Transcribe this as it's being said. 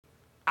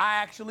I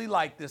actually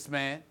like this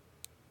man.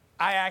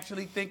 I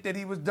actually think that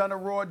he was done a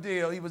raw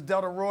deal. He was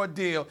dealt a raw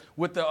deal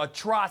with the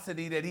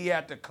atrocity that he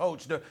had to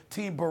coach the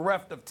team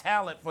bereft of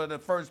talent for the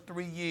first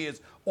 3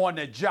 years on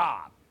the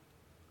job.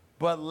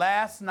 But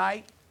last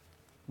night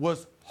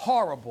was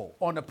horrible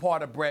on the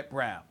part of Brett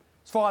Brown.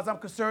 As far as I'm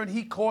concerned,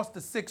 he cost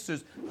the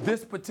Sixers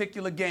this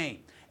particular game.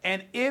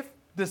 And if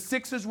the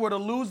Sixers were to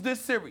lose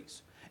this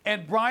series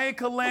and Brian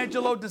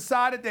Colangelo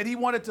decided that he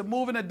wanted to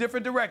move in a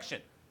different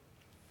direction,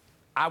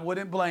 I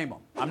wouldn't blame him.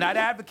 I'm not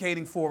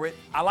advocating for it.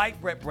 I like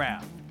Brett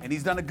Brown, and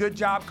he's done a good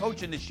job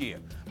coaching this year.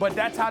 But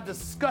that's how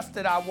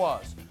disgusted I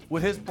was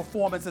with his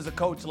performance as a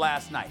coach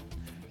last night.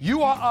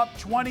 You are up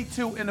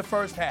 22 in the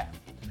first half.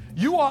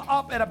 You are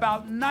up at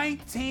about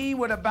 19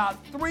 with about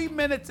 3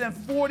 minutes and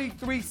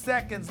 43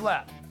 seconds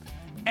left.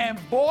 And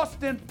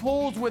Boston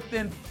pulls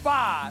within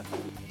 5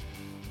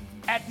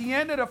 at the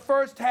end of the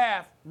first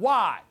half.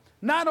 Why?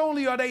 Not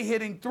only are they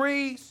hitting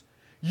threes,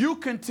 you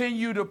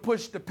continue to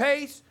push the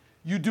pace.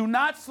 You do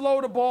not slow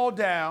the ball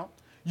down.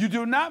 You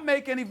do not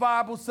make any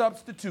viable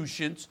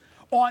substitutions.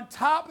 On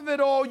top of it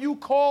all, you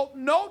called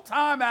no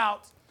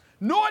timeouts,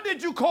 nor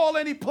did you call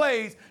any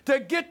plays to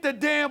get the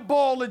damn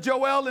ball to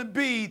Joel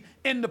Embiid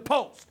in the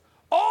post.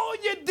 All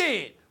you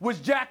did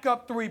was jack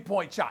up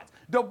three-point shots.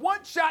 The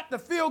one shot, the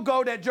field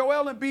goal that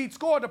Joel Embiid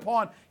scored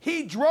upon,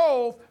 he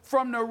drove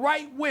from the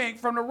right wing,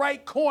 from the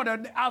right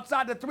corner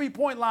outside the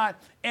three-point line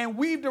and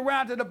weaved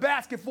around to the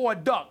basket for a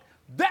dunk.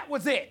 That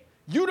was it.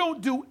 You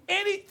don't do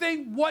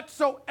anything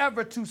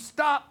whatsoever to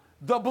stop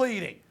the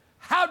bleeding.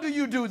 How do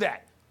you do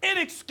that?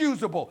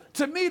 Inexcusable.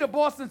 To me, the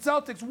Boston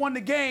Celtics won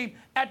the game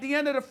at the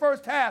end of the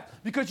first half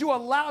because you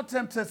allowed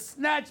them to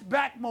snatch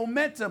back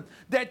momentum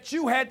that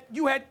you had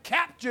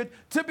captured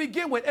to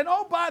begin with. And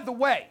oh, by the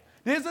way,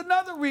 there's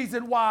another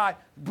reason why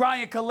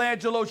Brian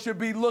Colangelo should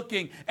be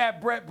looking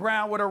at Brett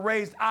Brown with a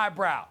raised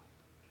eyebrow.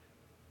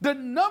 The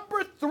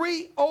number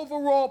 3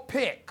 overall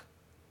pick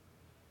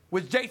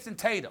was Jason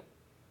Tatum.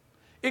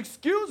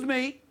 Excuse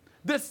me,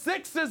 the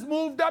Sixers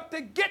moved up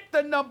to get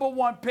the number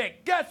 1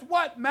 pick. Guess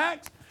what,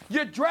 Max?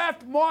 You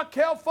draft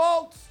Markelle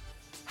Fultz.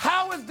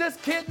 How is this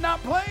kid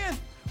not playing?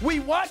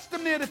 We watched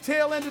him near the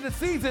tail end of the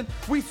season.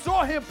 We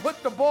saw him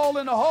put the ball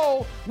in the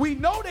hole. We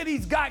know that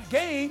he's got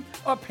game.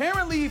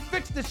 Apparently, he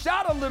fixed the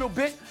shot a little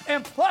bit.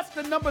 And plus,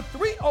 the number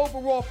 3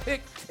 overall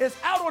pick is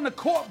out on the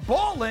court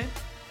balling.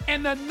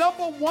 And the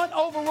number 1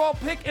 overall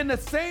pick in the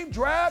same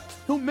draft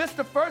who missed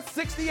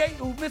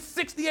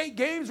 68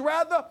 games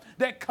rather,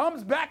 that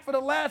comes back for the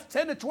last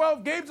 10 to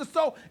 12 games or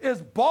so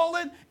is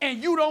balling,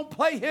 and you don't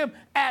play him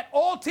at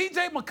all.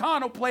 TJ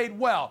McConnell played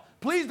well.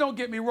 Please don't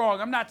get me wrong.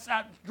 I'm not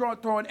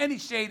throwing any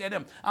shade at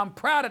him. I'm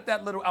proud of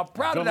that little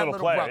brother.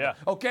 Yeah.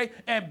 Okay?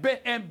 And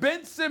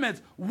Ben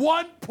Simmons,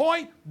 1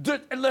 point.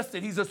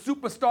 Listen, he's a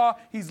superstar.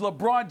 He's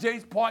LeBron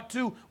James Part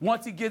 2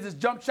 once he gets his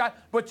jump shot.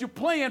 But you're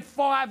playing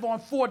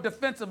 5-on-4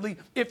 defensively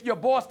if you're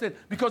Boston,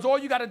 because all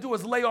you got to do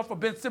is lay off of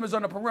Ben Simmons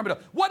on the perimeter.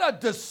 What a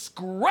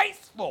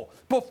disgraceful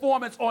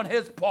performance on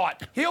his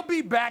part. He'll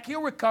be back.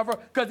 He'll recover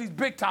because he's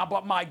big time.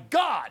 But my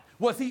God,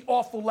 was he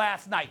awful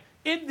last night.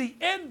 In the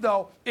end,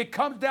 though, it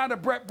comes down to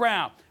Brett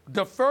Brown.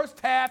 The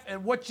first half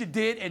and what you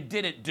did and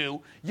didn't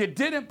do. You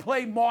didn't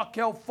play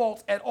Markelle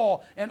Fultz at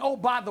all. And, oh,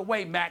 by the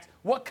way, Max,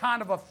 what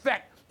kind of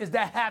effect is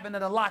that having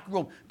in the locker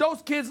room?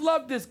 Those kids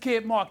love this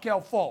kid,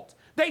 Markelle Fultz.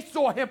 They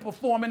saw him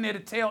performing near the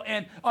tail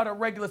end of the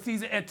regular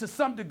season and to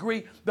some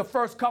degree the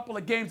first couple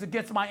of games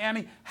against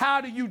Miami. How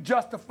do you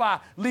justify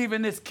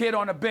leaving this kid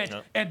on the bench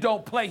and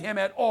don't play him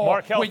at all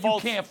when you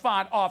can't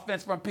find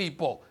offense from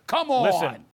people? Come on. Listen,